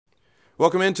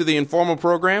Welcome into the Informal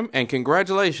Program, and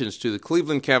congratulations to the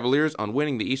Cleveland Cavaliers on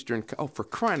winning the Eastern... Oh, for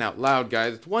crying out loud,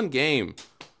 guys. It's one game.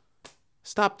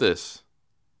 Stop this.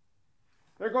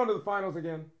 They're going to the finals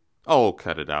again. Oh,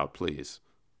 cut it out, please.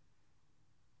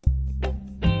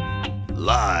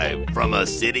 Live from a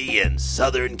city in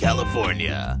Southern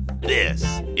California, this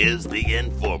is the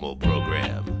Informal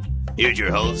Program. Here's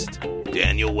your host,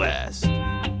 Daniel West.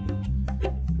 I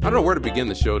don't know where to begin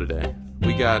the show today.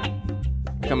 We got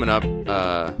coming up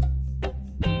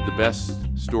the best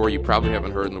story you probably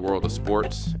haven't heard in the world of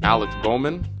sports. Alex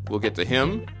Bowman. We'll get to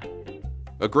him.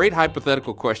 A great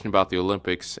hypothetical question about the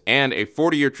Olympics and a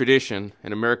 40-year tradition,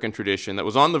 an American tradition, that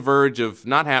was on the verge of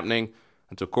not happening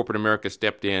until corporate America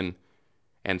stepped in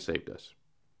and saved us.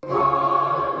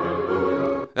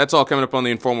 That's all coming up on the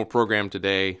Informal Program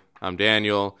today. I'm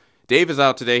Daniel. Dave is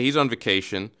out today. He's on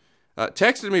vacation.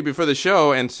 Texted me before the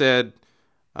show and said,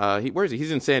 where is he?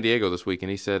 He's in San Diego this week,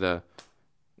 and he said, let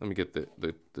me get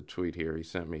the tweet here he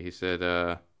sent me. He said,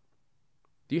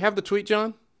 do you have the tweet,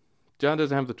 John? John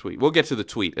doesn't have the tweet. We'll get to the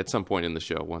tweet at some point in the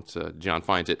show once John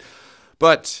finds it.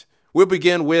 But we'll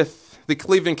begin with the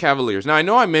Cleveland Cavaliers. Now, I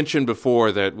know I mentioned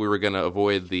before that we were going to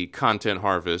avoid the content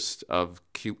harvest of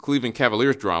Cleveland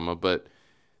Cavaliers drama, but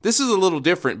this is a little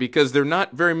different because there are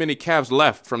not very many Cavs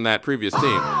left from that previous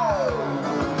team.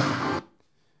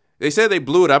 They said they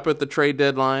blew it up at the trade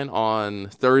deadline on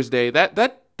Thursday.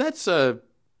 That's I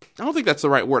don't think that's the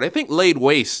right word. I think laid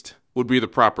waste would be the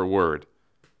proper word.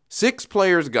 6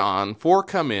 players gone, 4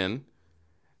 come in.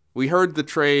 We heard the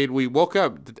trade. We woke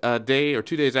up a day or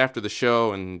 2 days after the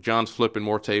show, and John's flipping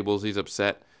more tables. He's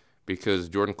upset because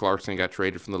Jordan Clarkson got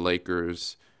traded from the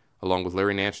Lakers, along with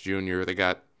Larry Nance Jr. They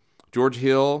got George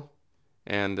Hill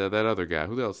and that other guy.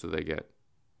 Who else did they get?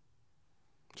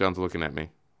 John's looking at me.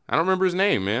 I don't remember his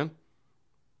name, man.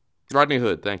 Rodney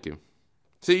Hood, thank you.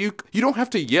 See, you don't have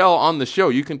to yell on the show.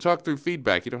 You can talk through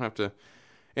feedback. You don't have to.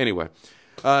 Anyway.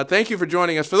 Thank you for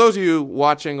joining us. For those of you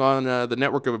watching on the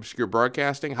Network of Obscure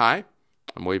Broadcasting, hi.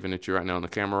 I'm waving at you right now on the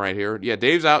camera right here. Yeah,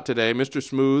 Dave's out today. Mr.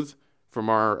 Smooth from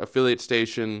our affiliate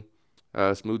station,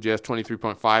 Smooth Jazz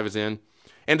 23.5 is in.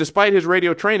 And despite his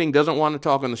radio training, doesn't want to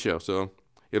talk on the show. So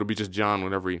it'll be just John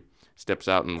whenever he steps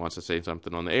out and wants to say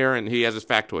something on the air, and he has his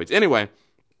factoids. Anyway,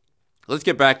 let's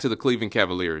get back to the Cleveland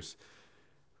Cavaliers.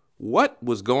 What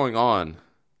was going on?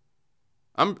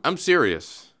 I'm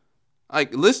serious.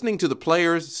 Like, listening to the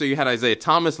players, so you had Isaiah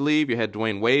Thomas leave, you had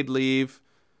Dwayne Wade leave.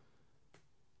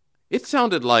 It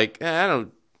sounded like,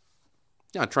 I'm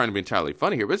not trying to be entirely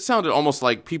funny here, but it sounded almost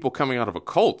like people coming out of a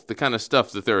cult, the kind of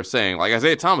stuff that they were saying. Like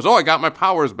Isaiah Thomas, I got my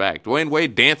powers back. Dwayne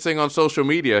Wade dancing on social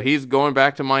media. He's going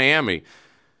back to Miami.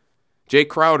 Jay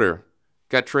Crowder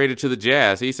got traded to the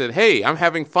Jazz. He said, hey, I'm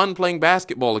having fun playing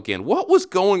basketball again. What was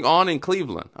going on in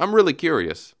Cleveland? I'm really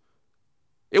curious.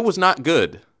 It was not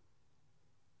good.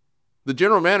 The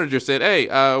general manager said, hey,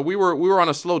 we were on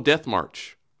a slow death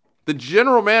march. The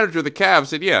general manager of the Cavs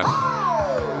said, yeah.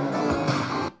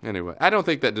 Anyway, I don't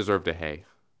think that deserved a hey.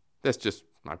 That's just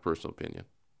my personal opinion.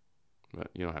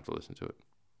 But you don't have to listen to it.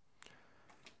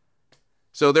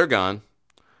 So they're gone.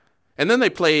 And then they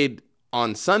played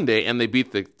on Sunday, and they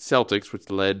beat the Celtics,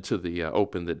 which led to the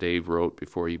open that Dave wrote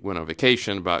before he went on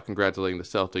vacation about congratulating the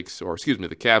Celtics, or excuse me,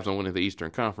 the Cavs on winning the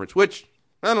Eastern Conference, which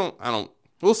I don't.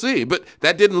 We'll see, but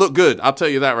that didn't look good. I'll tell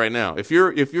you that right now. If you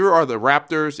are the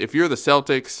Raptors, if you're the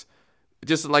Celtics,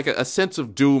 just like a sense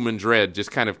of doom and dread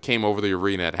just kind of came over the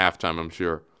arena at halftime, I'm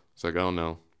sure. It's like, oh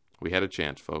no, we had a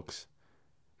chance, folks.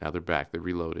 Now they're back. They're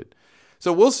reloaded.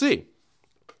 So we'll see.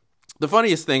 The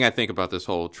funniest thing I think about this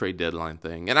whole trade deadline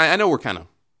thing, and I know we're kind of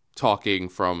talking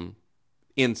from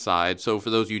inside, so for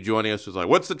those of you joining us who's like,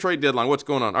 what's the trade deadline? What's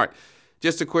going on? All right,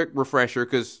 just a quick refresher,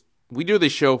 because we do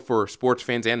this show for sports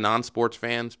fans and non-sports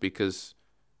fans because,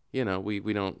 we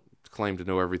don't claim to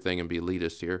know everything and be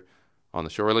elitist here on the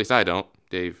show. Or at least I don't.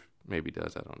 Dave maybe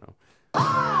does. I don't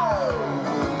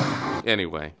know.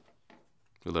 Anyway,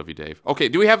 we love you, Dave. Okay,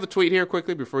 do we have the tweet here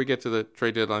quickly before we get to the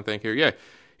trade deadline thing here? Yeah.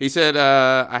 He said,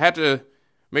 I had to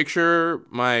make sure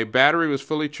my battery was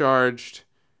fully charged,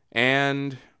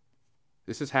 and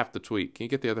this is half the tweet. Can you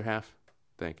get the other half?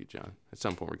 Thank you, John. At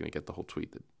some point, we're going to get the whole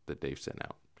tweet that Dave sent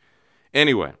out.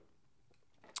 Anyway,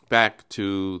 back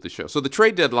to the show. So the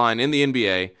trade deadline in the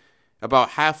NBA, about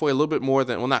halfway, a little bit more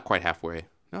than, well, not quite halfway.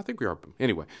 No, I think we are.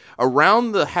 Anyway,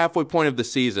 around the halfway point of the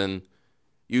season,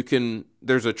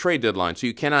 there's a trade deadline. So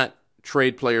you cannot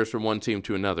trade players from one team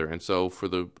to another. And so for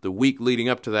the week leading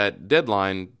up to that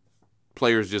deadline,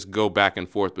 players just go back and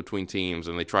forth between teams,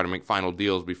 and they try to make final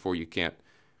deals before you can't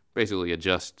basically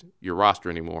adjust your roster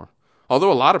anymore.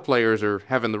 Although a lot of players are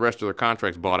having the rest of their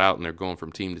contracts bought out and they're going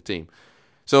from team to team.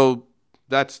 So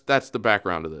That's the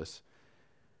background of this.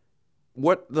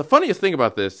 What the funniest thing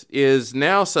about this is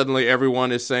now suddenly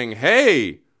everyone is saying,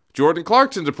 hey, Jordan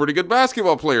Clarkson's a pretty good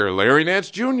basketball player. Larry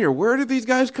Nance Jr., where did these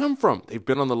guys come from? They've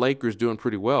been on the Lakers doing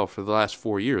pretty well for the last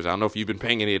 4 years. I don't know if you've been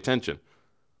paying any attention.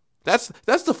 That's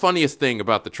the funniest thing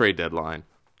about the trade deadline.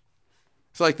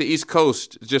 It's like the East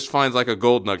Coast just finds like a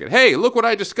gold nugget. Hey, look what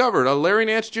I discovered. Larry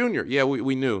Nance Jr. Yeah,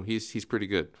 we knew. He's pretty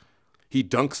good. He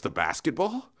dunks the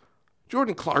basketball?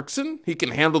 Jordan Clarkson? He can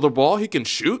handle the ball? He can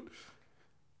shoot?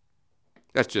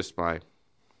 That's just my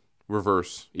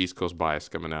reverse East Coast bias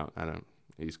coming out.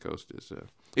 East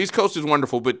Coast is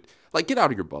wonderful, but like get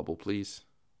out of your bubble, please.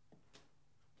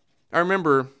 I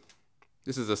remember,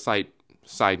 this is a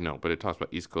side note, but it talks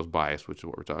about East Coast bias, which is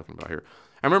what we're talking about here.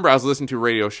 I remember I was listening to a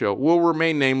radio show. We'll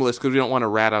remain nameless because we don't want to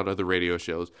rat out other radio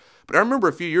shows. But I remember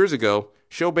a few years ago,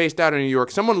 show based out in New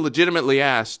York, someone legitimately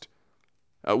asked,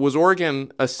 was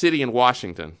Oregon a city in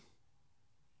Washington?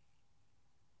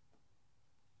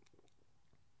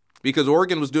 Because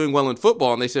Oregon was doing well in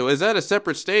football, and they said, well, is that a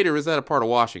separate state or is that a part of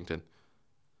Washington?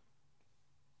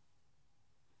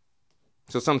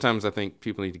 So sometimes I think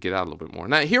people need to get out a little bit more.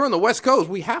 Now, here on the West Coast,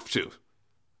 we have to.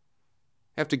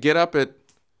 Have to get up at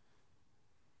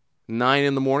 9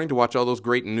 in the morning to watch all those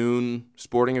great noon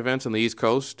sporting events on the East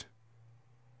Coast.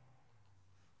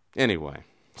 Anyway,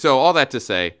 so all that to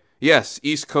say, yes,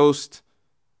 East Coast,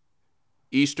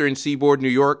 Eastern Seaboard, New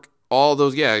York, all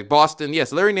those, yeah, Boston,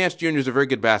 yes, Larry Nance Jr. is a very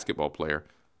good basketball player.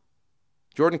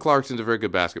 Jordan Clarkson's a very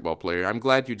good basketball player. I'm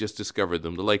glad you just discovered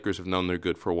them. The Lakers have known they're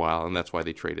good for a while, and that's why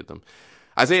they traded them.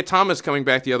 Isaiah Thomas coming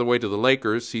back the other way to the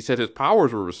Lakers, he said his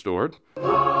powers were restored.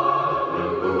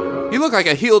 He looked like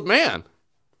a healed man.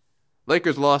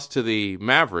 Lakers lost to the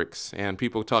Mavericks, and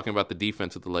people talking about the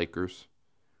defense of the Lakers,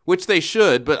 which they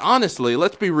should, but honestly,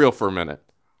 let's be real for a minute.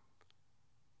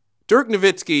 Dirk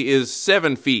Nowitzki is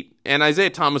 7 feet, and Isaiah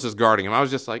Thomas is guarding him. I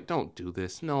was just like, don't do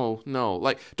this. No.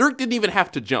 Like, Dirk didn't even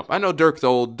have to jump. I know Dirk's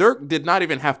old. Dirk did not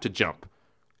even have to jump.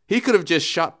 He could have just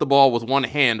shot the ball with one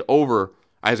hand over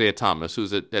Isaiah Thomas,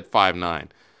 who's at 5'9".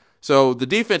 So the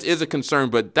defense is a concern,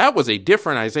 but that was a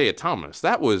different Isaiah Thomas.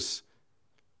 That was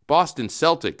Boston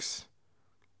Celtics.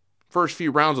 First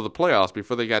few rounds of the playoffs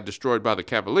before they got destroyed by the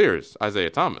Cavaliers, Isaiah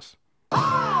Thomas.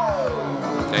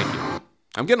 Thank you.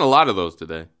 I'm getting a lot of those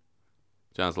today.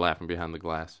 John's laughing behind the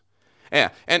glass. Yeah,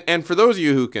 and for those of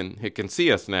you who can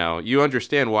see us now, you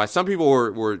understand why. Some people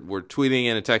were tweeting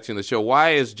in and texting the show,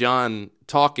 why is John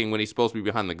talking when he's supposed to be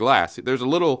behind the glass? There's a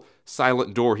little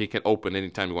silent door he can open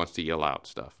anytime he wants to yell out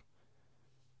stuff.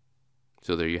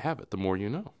 So there you have it, the more you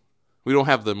know. We don't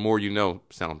have the more you know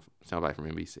soundbite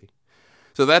from NBC.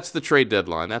 So that's the trade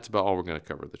deadline. That's about all we're going to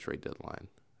cover, the trade deadline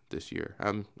this year.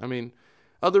 I mean,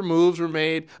 other moves were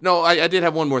made. No, I did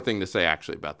have one more thing to say,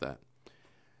 actually, about that.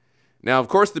 Now, of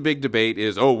course, the big debate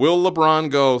is, will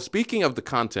LeBron go? Speaking of the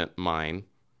content mine,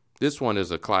 this one is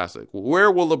a classic.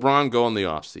 Where will LeBron go in the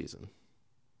offseason?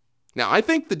 Now, I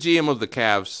think the GM of the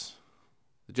Cavs,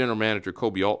 the general manager,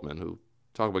 Kobe Altman, who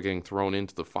talked about getting thrown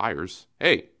into the fires,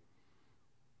 hey,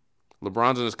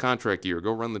 LeBron's in his contract year.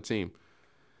 Go run the team.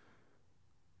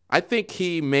 I think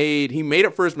he made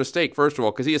up for his mistake, first of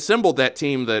all, because he assembled that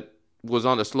team that was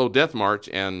on a slow death march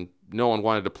and no one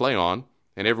wanted to play on.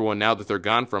 And everyone, now that they're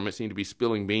gone from it, seemed to be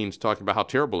spilling beans talking about how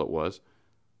terrible it was.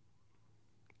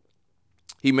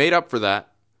 He made up for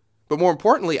that. But more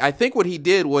importantly, I think what he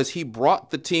did was he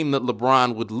brought the team that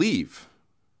LeBron would leave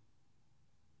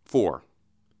for.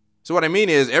 So what I mean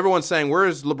is, everyone's saying, where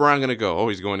is LeBron going to go? Oh,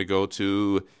 he's going to go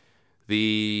to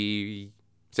the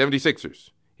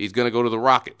 76ers. He's going to go to the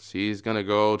Rockets. He's going to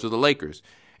go to the Lakers.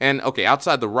 And, okay,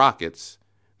 outside the Rockets,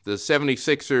 the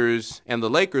 76ers and the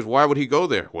Lakers, why would he go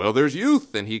there? Well, there's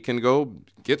youth, and he can go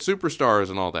get superstars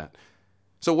and all that.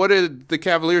 So what did the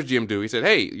Cavaliers GM do? He said,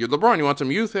 hey, you're LeBron, you want some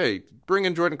youth? Hey, bring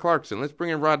in Jordan Clarkson. Let's bring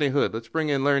in Rodney Hood. Let's bring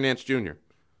in Larry Nance Jr.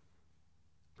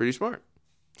 Pretty smart.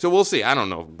 So we'll see. I don't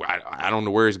know. I don't know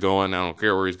where he's going. I don't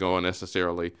care where he's going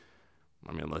necessarily.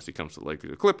 I mean, unless he comes to the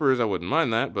Lakers or Clippers, I wouldn't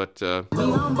mind that. But be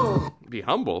humble. Be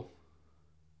humble?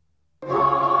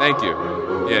 Thank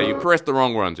you. Yeah, you pressed the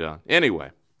wrong one, John. Anyway.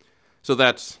 So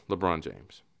that's LeBron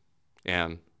James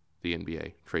and the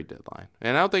NBA trade deadline.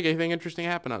 And I don't think anything interesting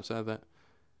happened outside of that.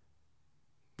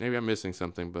 Maybe I'm missing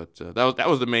something, but that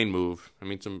was the main move. I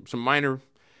mean, some minor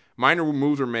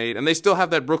moves were made, and they still have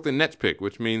that Brooklyn Nets pick,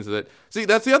 which means that, see,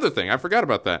 that's the other thing. I forgot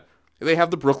about that. They have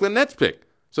the Brooklyn Nets pick.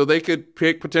 So they could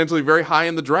pick potentially very high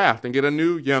in the draft and get a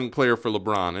new young player for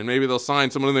LeBron. And maybe they'll sign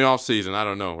someone in the offseason. I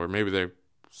don't know. Or maybe they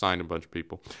signed a bunch of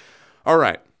people. All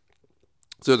right.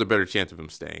 So there's a better chance of him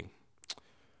staying.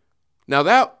 Now,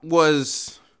 that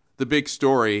was the big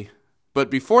story, but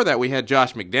before that, we had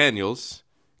Josh McDaniels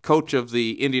coach of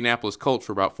the Indianapolis Colts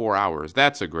for about 4 hours.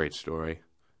 That's a great story.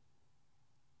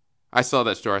 I saw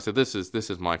that story. I said, this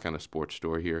is my kind of sports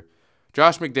story here.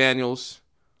 Josh McDaniels,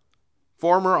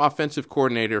 former offensive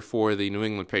coordinator for the New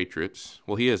England Patriots.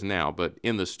 Well, he is now, but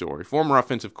in the story, former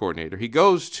offensive coordinator. He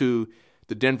goes to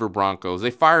the Denver Broncos.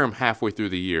 They fire him halfway through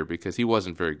the year because he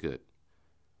wasn't very good.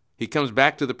 He comes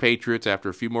back to the Patriots after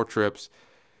a few more trips.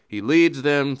 He leads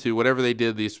them to whatever they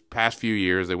did these past few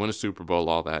years. They win a Super Bowl,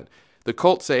 all that. The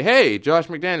Colts say, hey, Josh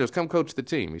McDaniels, come coach the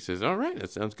team. He says, all right, that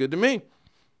sounds good to me.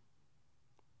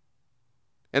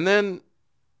 And then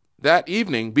that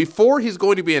evening, before he's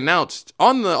going to be announced,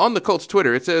 on the Colts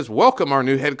Twitter, it says, welcome our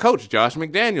new head coach, Josh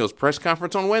McDaniels, press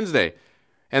conference on Wednesday.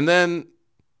 And then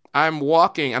I'm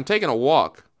taking a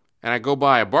walk, and I go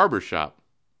by a barber shop.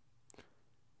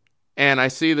 And I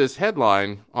see this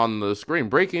headline on the screen,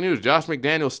 breaking news, Josh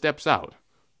McDaniels steps out.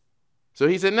 So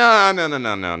he said, no,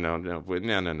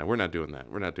 we're not doing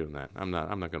that. We're not doing that. I'm not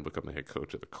going to become the head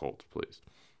coach of the Colts, please.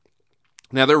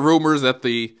 Now, there are rumors that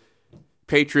the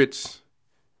Patriots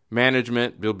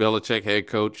management, Bill Belichick, head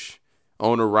coach,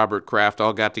 owner Robert Kraft,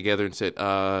 all got together and said,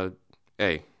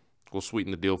 hey, we'll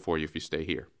sweeten the deal for you if you stay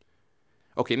here.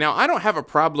 Okay, now I don't have a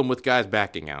problem with guys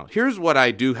backing out. Here's what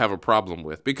I do have a problem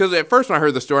with. Because at first when I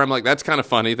heard the story, I'm like, that's kind of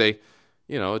funny.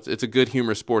 It's a good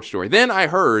humorous sports story. Then I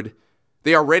heard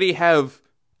they already have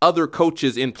other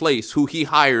coaches in place who he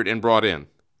hired and brought in.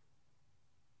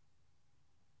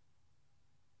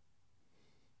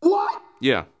 What?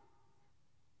 Yeah.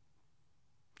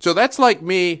 So that's like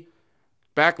me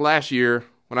back last year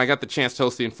when I got the chance to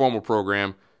host the Informal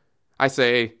Program. I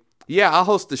say, yeah, I'll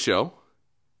host the show.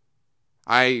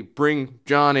 I bring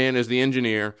John in as the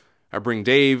engineer. I bring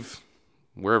Dave,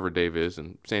 wherever Dave is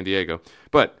in San Diego.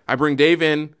 But I bring Dave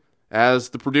in as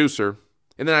the producer.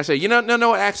 And then I say,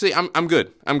 no, actually, I'm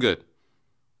good. I'm good.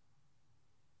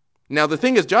 Now, the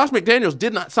thing is, Josh McDaniels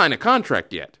did not sign a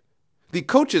contract yet. The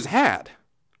coaches had.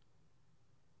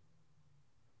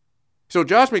 So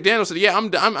Josh McDaniels said, yeah,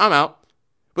 I'm out.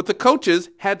 But the coaches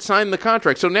had signed the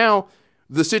contract. So now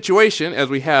the situation, as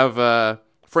we have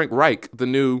Frank Reich, the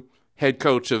new head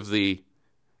coach of the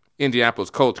Indianapolis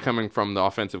Colts, coming from the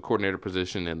offensive coordinator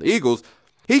position in the Eagles,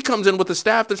 he comes in with a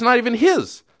staff that's not even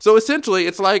his. So essentially,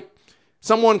 it's like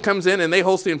someone comes in and they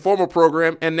host the Informal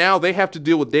Program, and now they have to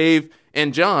deal with Dave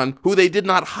and John, who they did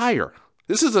not hire.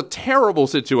 This is a terrible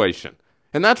situation.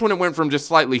 And that's when it went from just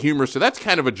slightly humorous to that's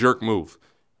kind of a jerk move.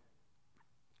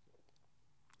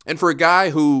 And for a guy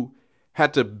who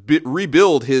had to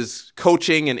rebuild his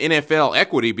coaching and NFL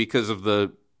equity because of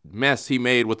the mess he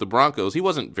made with the Broncos, he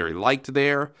wasn't very liked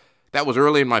there. That was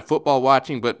early in my football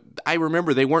watching, but I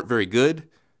remember they weren't very good.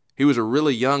 He was a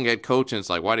really young head coach, and it's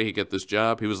like, why did he get this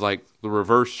job? He was like the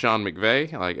reverse Sean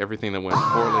McVay, like everything that went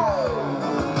poorly.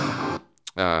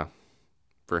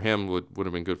 For him would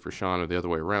have been good for Sean or the other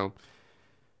way around.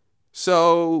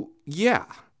 So, yeah,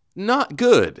 not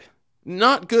good.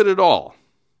 Not good at all.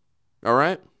 All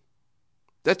right?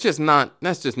 That's just not,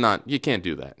 you can't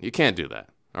do that. You can't do that.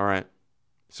 All right?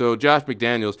 So Josh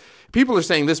McDaniels, people are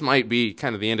saying this might be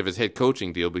kind of the end of his head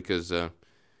coaching deal because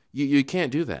you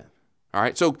can't do that. All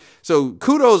right, so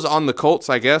kudos on the Colts,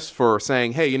 I guess, for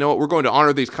saying, hey, you know what, we're going to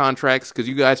honor these contracts because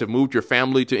you guys have moved your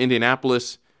family to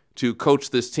Indianapolis to coach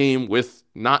this team with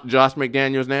not Josh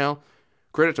McDaniels now.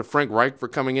 Credit to Frank Reich for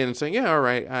coming in and saying, yeah, all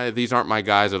right, these aren't my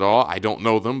guys at all. I don't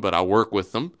know them, but I'll work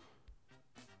with them.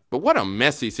 But what a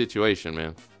messy situation,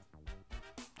 man.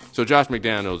 So Josh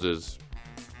McDaniels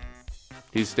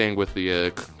he's staying with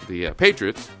the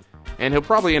Patriots, and he'll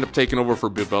probably end up taking over for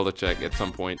Bill Belichick at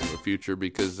some point in the future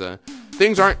because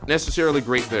things aren't necessarily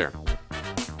great there.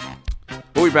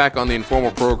 We'll be back on the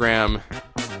Informal Program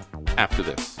after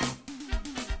this.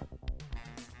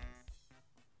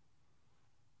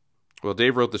 Well,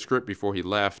 Dave wrote the script before he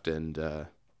left, and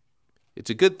it's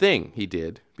a good thing he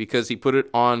did because he put it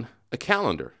on a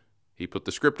calendar. He put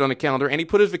the script on a calendar, and he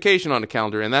put his vacation on a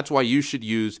calendar, and that's why you should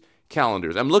use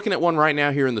calendars. I'm looking at one right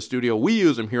now here in the studio. We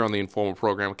use them here on the Informal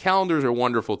Program. Calendars are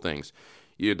wonderful things.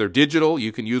 They're digital.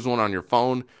 You can use one on your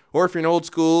phone. Or if you're an old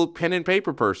school pen and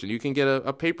paper person, you can get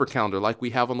a paper calendar like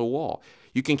we have on the wall.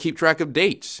 You can keep track of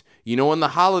dates. You know when the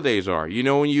holidays are. You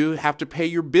know when you have to pay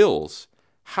your bills.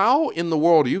 How in the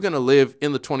world are you going to live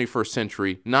in the 21st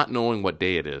century not knowing what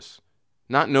day it is?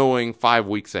 Not knowing 5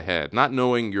 weeks ahead. Not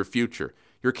knowing your future.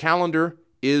 Your calendar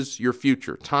is your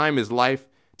future. Time is life.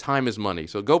 Time is money.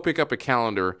 So go pick up a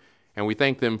calendar, and we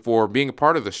thank them for being a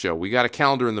part of the show. We got a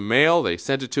calendar in the mail. They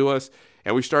sent it to us,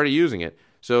 and we started using it.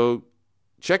 So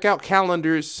check out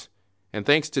calendars, and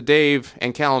thanks to Dave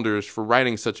and Calendars for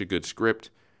writing such a good script.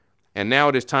 And now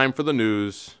it is time for the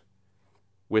news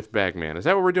with Bagman. Is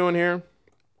that what we're doing here?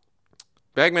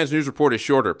 Bagman's news report is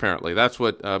shorter, apparently. That's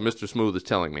what Mr. Smooth is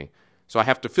telling me. So I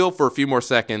have to fill for a few more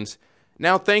seconds.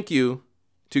 Now, thank you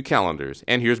to Calendars.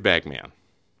 And here's Bagman.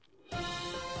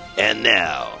 And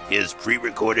now, his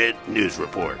pre-recorded news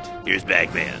report. Here's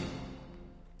Bagman.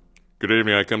 Good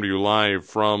evening. I come to you live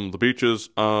from the beaches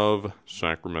of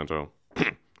Sacramento.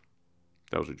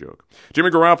 That was a joke. Jimmy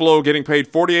Garoppolo getting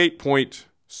paid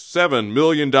 $48.7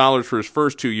 million for his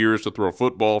first 2 years to throw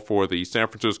football for the San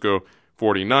Francisco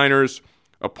 49ers.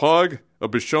 A pug, a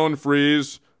Bichon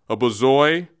Frise, a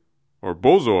Bozoi,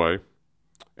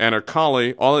 and a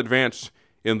collie all advanced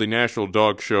in the National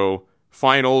Dog Show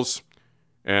Finals.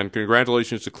 And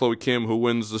congratulations to Chloe Kim, who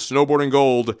wins the snowboarding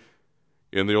gold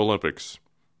in the Olympics.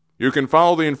 You can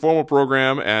follow the Informal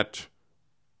Program at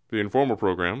the Informal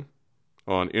Program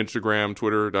on Instagram,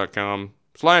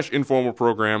 twitter.com/Informal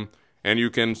Program, and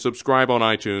you can subscribe on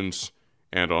iTunes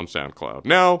and on SoundCloud.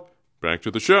 Now, back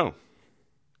to the show.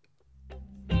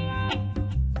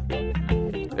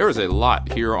 There is a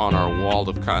lot here on our wall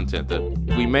of content that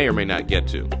we may or may not get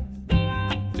to.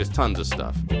 Just tons of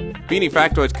stuff. Beanie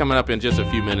Factoid's coming up in just a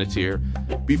few minutes here.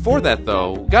 Before that,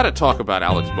 though, got to talk about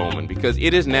Alex Bowman because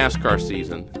it is NASCAR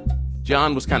season.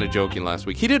 John was kind of joking last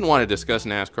week. He didn't want to discuss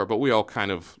NASCAR, but we all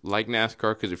kind of like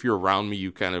NASCAR because if you're around me,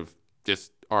 you kind of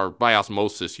just are by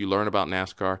osmosis. You learn about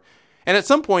NASCAR. And at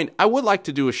some point, I would like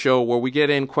to do a show where we get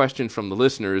in questions from the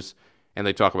listeners and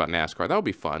they talk about NASCAR. That would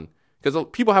be fun because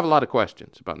people have a lot of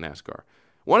questions about NASCAR.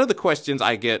 One of the questions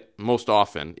I get most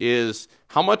often is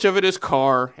how much of it is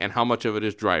car and how much of it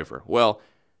is driver. Well,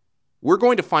 we're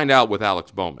going to find out with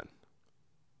Alex Bowman.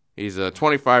 He's a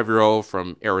 25-year-old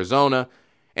from Arizona.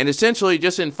 And essentially,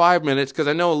 just in 5 minutes, because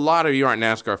I know a lot of you aren't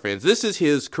NASCAR fans, this is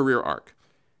his career arc.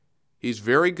 He's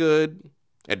very good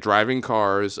at driving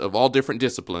cars of all different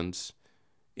disciplines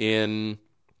in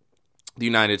the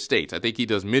United States. I think he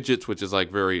does midgets, which is like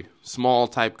very small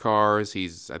type cars.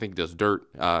 I think he does dirt.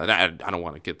 I don't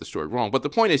want to get the story wrong, but the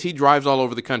point is he drives all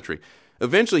over the country.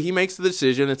 Eventually, he makes the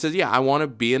decision and says, yeah, I want to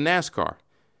be in NASCAR.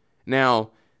 Now,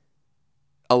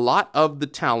 a lot of the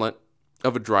talent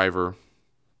of a driver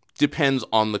depends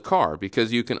on the car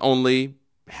because you can only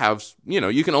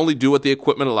do what the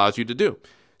equipment allows you to do.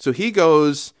 So he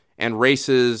goes and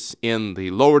races in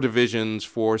the lower divisions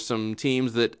for some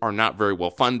teams that are not very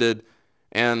well funded.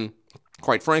 And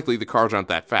quite frankly, the cars aren't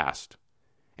that fast.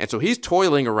 And so he's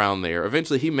toiling around there.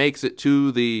 Eventually, he makes it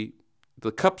to the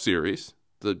Cup Series,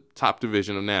 the top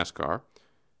division of NASCAR.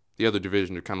 The other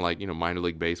division are kind of like, minor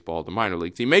league baseball, the minor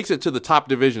leagues. He makes it to the top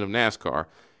division of NASCAR.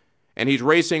 And he's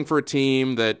racing for a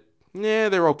team that,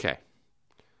 they're okay.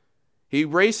 He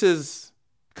races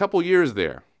a couple years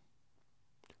there.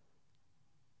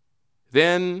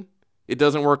 Then it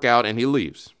doesn't work out and he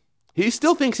leaves. He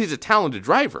still thinks he's a talented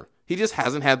driver. He just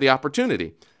hasn't had the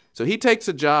opportunity. So he takes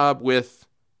a job with,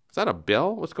 is that a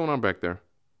bell? What's going on back there?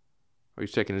 Oh,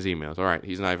 he's checking his emails. All right,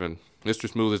 he's not even, Mr.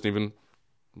 Smooth isn't even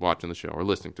watching the show or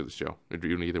listening to the show. Or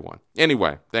doing either one.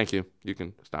 Anyway, thank you. You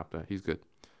can stop that. He's good.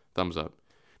 Thumbs up.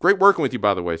 Great working with you,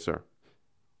 by the way, sir.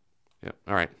 Yeah,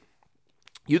 all right.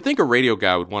 You'd think a radio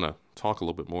guy would want to talk a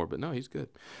little bit more, but no, he's good.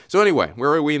 So anyway,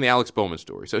 where are we in the Alex Bowman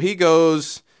story? So he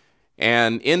goes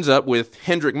and ends up with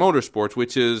Hendrick Motorsports,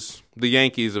 which is the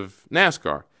Yankees of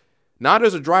NASCAR. Not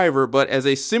as a driver, but as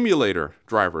a simulator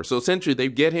driver. So essentially, they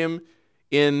get him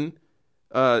in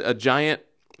a giant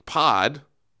pod.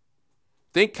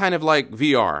 Think kind of like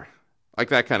VR, like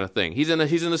that kind of thing. He's in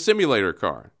a simulator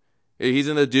car. He's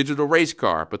in a digital race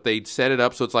car, but they set it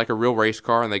up so it's like a real race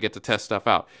car and they get to test stuff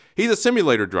out. He's a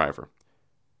simulator driver.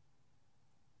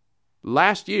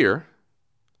 2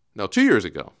 years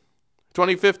ago,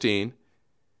 2015,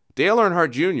 Dale Earnhardt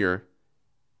Jr.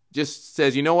 just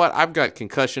says, you know what, I've got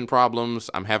concussion problems,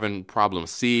 I'm having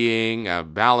problems seeing,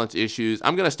 balance issues,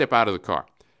 I'm going to step out of the car.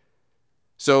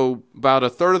 So about a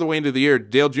third of the way into the year,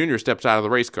 Dale Jr. steps out of the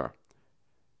race car.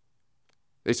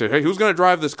 They said, hey, who's going to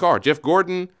drive this car? Jeff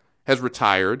Gordon has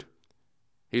retired.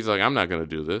 He's like, I'm not going to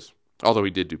do this, although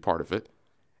he did do part of it.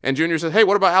 And Junior said, hey,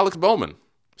 what about Alex Bowman?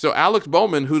 So Alex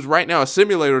Bowman, who's right now a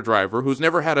simulator driver, who's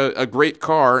never had a great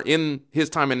car in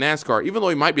his time in NASCAR, even though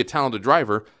he might be a talented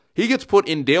driver, he gets put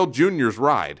in Dale Jr.'s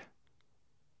ride.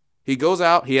 He goes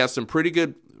out, he has some pretty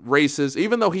good races.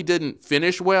 Even though he didn't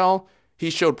finish well,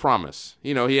 he showed promise.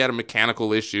 He had a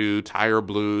mechanical issue, tire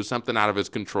blew, something out of his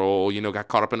control, got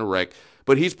caught up in a wreck.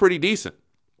 But he's pretty decent.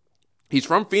 He's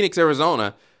from Phoenix,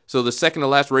 Arizona, so the second to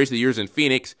last race of the year is in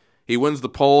Phoenix. He wins the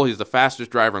pole. He's the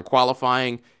fastest driver in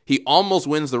qualifying. He almost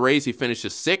wins the race. He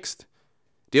finishes 6th.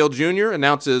 Dale Jr.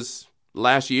 announces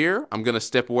last year, I'm going to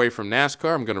step away from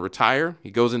NASCAR. I'm going to retire.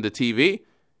 He goes into TV.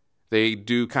 They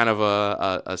do kind of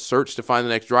a search to find the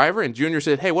next driver, and Junior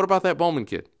said, hey, what about that Bowman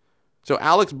kid? So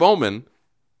Alex Bowman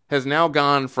has now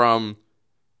gone from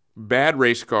bad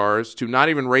race cars to not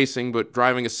even racing but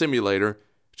driving a simulator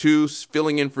to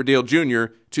filling in for Dale Jr.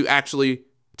 to actually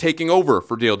taking over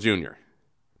for Dale Jr.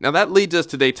 Now that leads us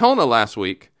to Daytona last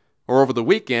week, or over the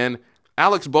weekend.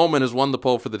 Alex Bowman has won the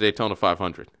pole for the Daytona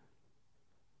 500.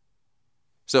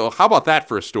 So how about that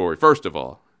for a story, first of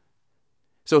all?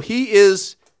 So he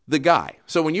is the guy.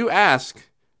 So when you ask,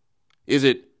 is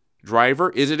it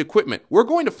driver, is it equipment? We're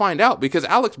going to find out, because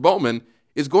Alex Bowman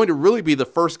is going to really be the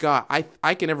first guy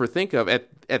I can ever think of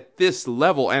at this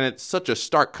level, and it's such a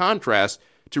stark contrast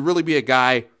to really be a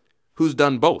guy who's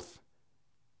done both.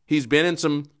 He's been in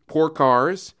some poor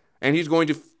cars, and he's going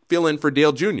to fill in for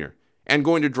Dale Jr., and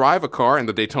going to drive a car, in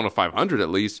the Daytona 500 at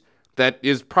least, that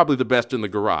is probably the best in the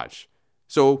garage.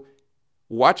 So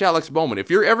watch Alex Bowman. If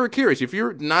you're ever curious, if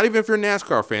you're a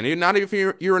NASCAR fan, not even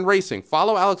if you're in racing,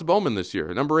 follow Alex Bowman this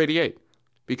year, number 88,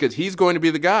 because he's going to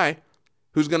be the guy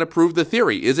who's going to prove the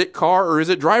theory. Is it car or is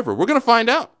it driver? We're going to find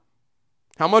out.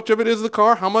 How much of it is the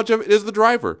car? How much of it is the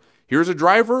driver? Here's a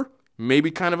driver,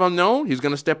 maybe kind of unknown. He's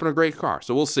going to step in a great car.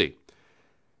 So we'll see.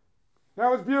 That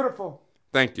was beautiful.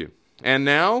 Thank you. And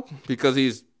now, because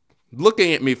he's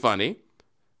looking at me funny,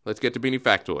 let's get to Beanie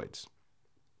Factoids.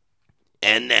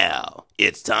 And now,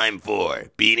 it's time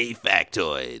for Beanie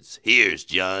Factoids. Here's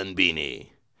John Beanie.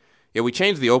 Yeah, we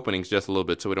changed the openings just a little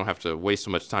bit so we don't have to waste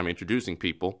so much time introducing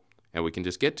people, and we can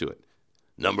just get to it.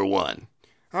 Number 1.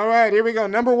 All right, here we go.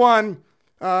 Number 1,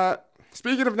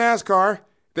 speaking of NASCAR,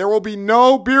 there will be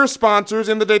no beer sponsors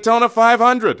in the Daytona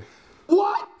 500.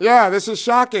 What? Yeah, this is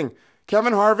shocking.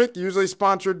 Kevin Harvick, usually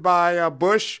sponsored by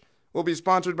Busch, will be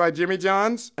sponsored by Jimmy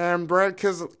John's, and Brad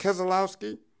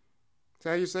Keselowski. Is that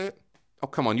how you say it? Oh,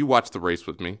 come on, you watched the race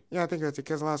with me. Yeah, I think that's it,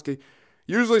 Keselowski.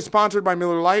 Usually sponsored by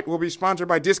Miller Lite, will be sponsored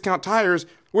by Discount Tires,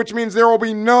 which means there will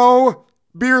be no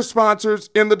beer sponsors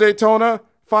in the Daytona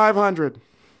 500.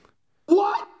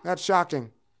 What? That's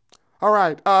shocking. All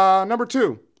right, number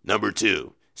 2. Number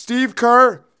 2. Steve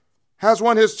Kerr has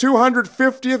won his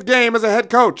 250th game as a head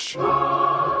coach.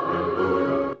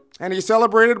 And he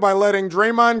celebrated by letting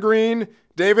Draymond Green,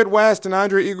 David West, and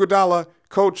Andre Iguodala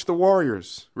coach the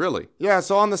Warriors. Really? Yeah,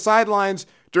 so on the sidelines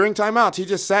during timeouts, he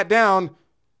just sat down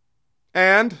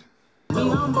and...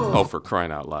 Oh, for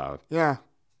crying out loud. Yeah,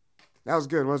 that was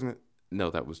good, wasn't it?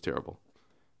 No, that was terrible.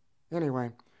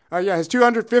 Anyway, yeah, his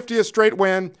 250th straight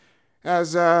win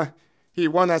as he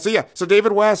won that. So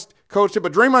David West coached it,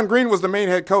 but Draymond Green was the main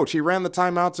head coach. He ran the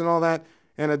timeouts and all that,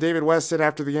 and David West said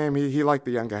after the game he liked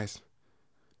the young guys.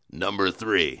 Number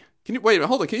 3.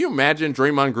 Hold on. Can you imagine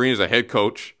Draymond Green as a head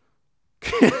coach?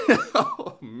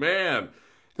 Oh, man.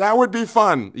 That would be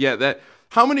fun. Yeah,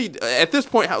 at this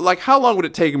point, how long would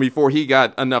it take him before he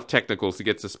got enough technicals to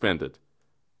get suspended?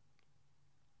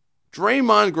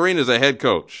 Draymond Green is a head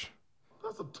coach.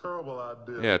 That's a terrible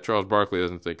idea. Yeah, Charles Barkley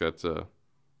doesn't think that's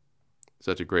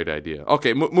such a great idea.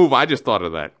 Okay, move on. I just thought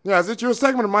of that. Yeah, is it your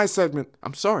segment or my segment?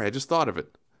 I'm sorry, I just thought of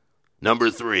it.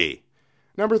 Number 3.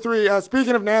 Number 3,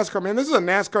 speaking of NASCAR, man, this is a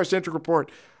NASCAR-centric report.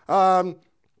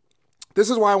 This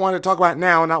is why I wanted to talk about it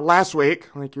now, not last week,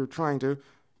 like you're trying to.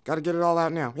 Got to get it all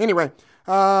out now. Anyway,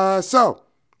 so,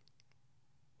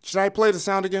 should I play the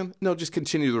sound again? No, just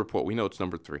continue the report. We know it's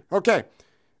number 3. Okay.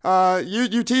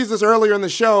 You teased this earlier in the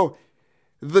show.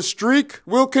 The streak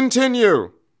will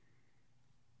continue.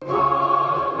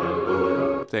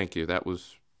 Thank you. That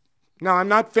was... No, I'm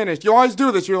not finished. You always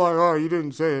do this. You're like, oh, you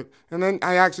didn't say it. And then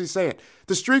I actually say it.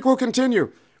 The streak will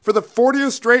continue. For the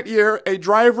 40th straight year, a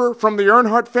driver from the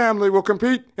Earnhardt family will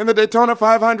compete in the Daytona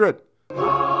 500.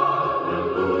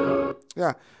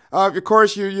 Yeah. Of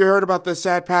course, you heard about the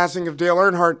sad passing of Dale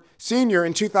Earnhardt Sr.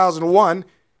 in 2001.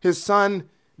 His son,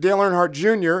 Dale Earnhardt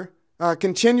Jr.,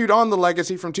 continued on the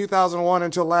legacy from 2001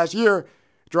 until last year,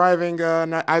 driving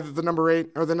either the number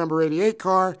 8 or the number 88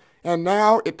 car. And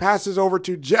now it passes over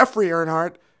to Jeffrey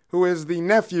Earnhardt, who is the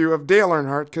nephew of Dale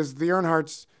Earnhardt, because the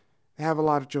Earnhardts have a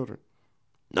lot of children.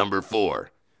 Number 4.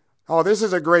 Oh, this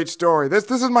is a great story. This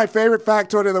is my favorite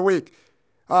factoid of the week.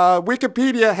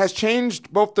 Wikipedia has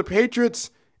changed both the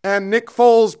Patriots and Nick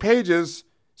Foles pages,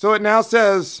 so it now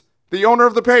says the owner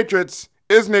of the Patriots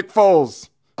is Nick Foles.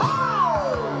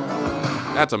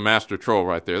 That's a master troll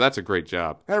right there. That's a great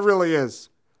job. That really is.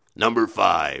 Number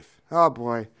 5. Oh,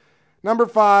 boy. Number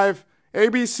 5,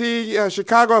 ABC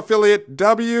Chicago affiliate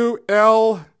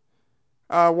WLYS,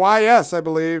 I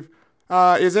believe,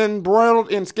 is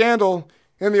embroiled in scandal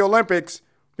in the Olympics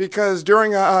because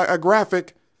during a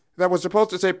graphic that was supposed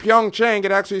to say Pyeongchang,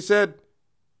 it actually said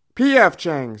PF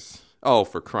Changs. Oh,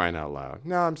 for crying out loud.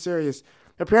 No, I'm serious.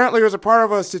 Apparently, it was a part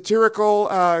of a satirical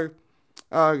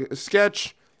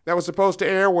sketch that was supposed to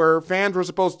air where fans were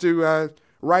supposed to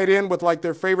write in with like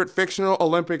their favorite fictional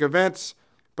Olympic events,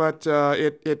 but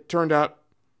it turned out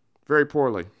very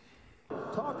poorly.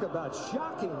 Talk about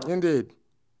shocking. Indeed.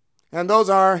 And those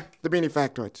are the Beanie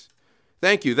Factoids.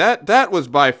 Thank you. That was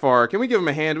by far. Can we give him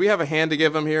a hand? Do we have a hand to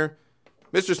give him here?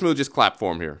 Mr. Smooth, just clap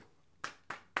for him here.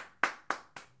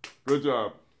 Good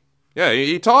job. Yeah,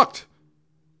 he talked.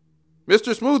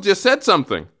 Mr. Smooth just said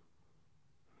something.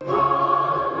 And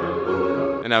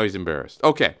now he's embarrassed.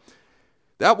 Okay.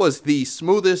 That was the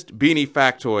smoothest Beanie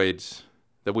Factoids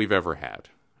that we've ever had.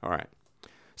 All right.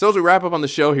 So as we wrap up on the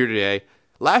show here today,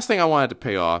 last thing I wanted to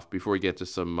pay off before we get to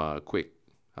some quick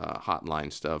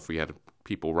hotline stuff. We had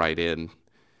people write in.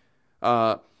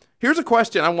 Here's a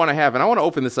question I want to have, and I want to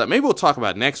open this up. Maybe we'll talk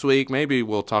about it next week. Maybe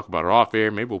we'll talk about it off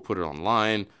air. Maybe we'll put it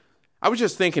online. I was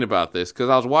just thinking about this because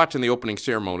I was watching the opening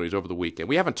ceremonies over the weekend.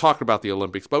 We haven't talked about the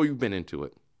Olympics, but we've been into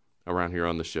it around here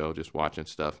on the show, just watching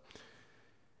stuff.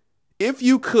 If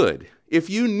you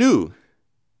knew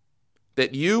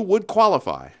that you would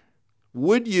qualify,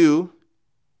 would you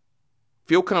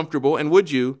feel comfortable and would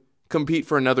you compete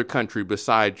for another country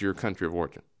besides your country of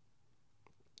origin?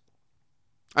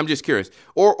 I'm just curious.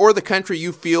 Or the country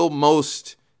you feel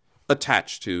most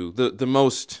attached to, the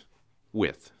most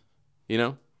with, you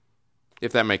know?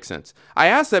 If that makes sense. I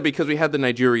asked that because we had the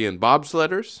Nigerian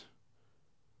bobsledders.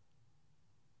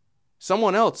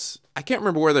 Someone else, I can't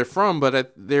remember where they're from,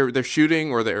 but they're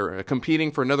shooting or they're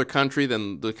competing for another country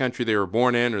than the country they were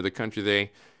born in or the country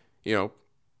they,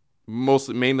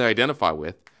 mainly identify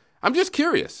with. I'm just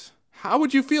curious. How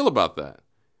would you feel about that?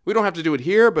 We don't have to do it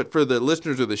here, but for the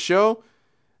listeners of the show,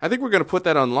 I think we're going to put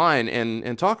that online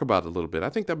and talk about it a little bit. I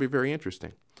think that'd be very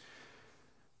interesting.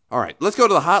 All right, let's go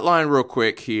to the hotline real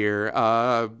quick here.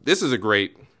 This is a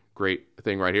great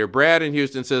thing right here. Brad in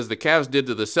Houston says the Cavs did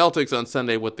to the Celtics on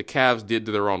Sunday what the Cavs did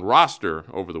to their own roster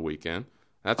over the weekend.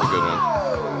 That's a good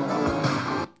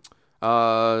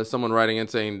one. Someone writing in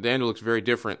saying, Daniel looks very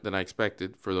different than I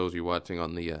expected for those of you watching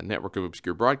on the Network of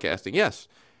Obscure Broadcasting. Yes,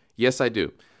 I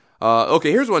do.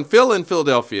 Okay, here's one. Phil in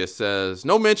Philadelphia says,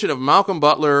 no mention of Malcolm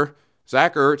Butler,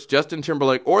 Zach Ertz, Justin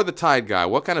Timberlake, or the Tide Guy.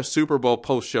 What kind of Super Bowl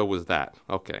post show was that?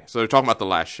 Okay, so they're talking about the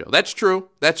last show. That's true.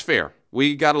 That's fair.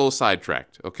 We got a little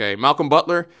sidetracked, okay? Malcolm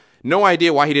Butler, no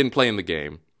idea why he didn't play in the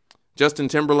game. Justin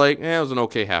Timberlake, it was an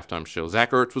okay halftime show.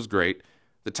 Zach Ertz was great.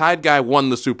 The Tide Guy won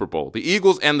the Super Bowl. The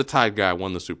Eagles and the Tide Guy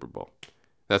won the Super Bowl.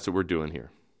 That's what we're doing here.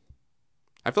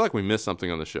 I feel like we missed something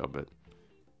on the show, but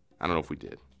I don't know if we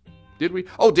did. Did we?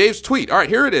 Oh, Dave's tweet. All right,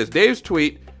 here it is. Dave's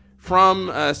tweet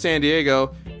from San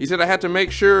Diego. He said, I had to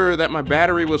make sure that my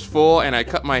battery was full and I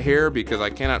cut my hair because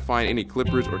I cannot find any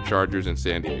Clippers or Chargers in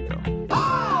San Diego.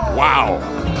 Wow.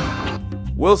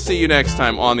 We'll see you next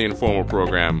time on the Informal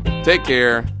Program. Take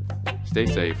care. Stay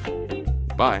safe.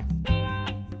 Bye.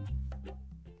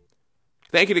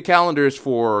 Thank you to Calendars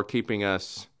for keeping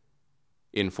us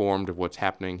informed of what's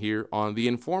happening here on the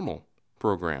Informal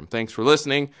Program. Thanks for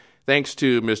listening. Thanks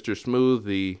to Mr. Smooth,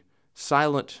 the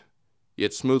silent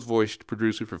yet smooth-voiced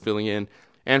producer, for filling in,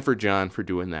 and for John for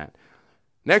doing that.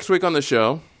 Next week on the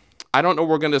show, I don't know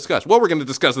what we're going to discuss. Well, we're going to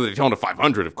discuss the Daytona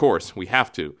 500, of course. We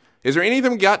have to. Is there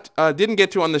anything we didn't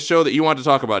get to on the show that you want to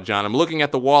talk about, John? I'm looking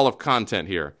at the wall of content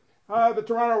here. The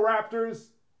Toronto Raptors,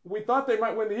 we thought they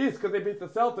might win the East because they beat the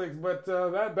Celtics, but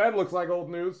that looks like old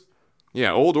news.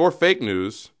 Yeah, old or fake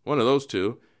news. One of those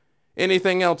two.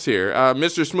 Anything else here?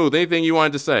 Mr. Smooth, anything you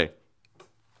wanted to say?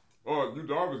 Oh, you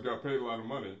Darvish got paid a lot of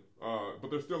money, but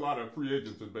there's still a lot of free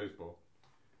agents in baseball.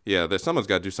 Yeah, someone's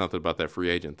got to do something about that free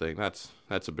agent thing. That's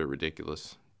a bit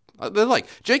ridiculous. They're like,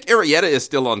 Jake Arrieta is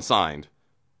still unsigned.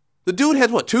 The dude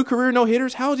has, 2 career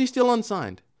no-hitters? How is he still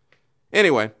unsigned?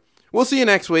 Anyway, we'll see you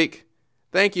next week.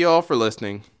 Thank you all for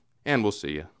listening, and we'll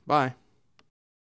see you. Bye.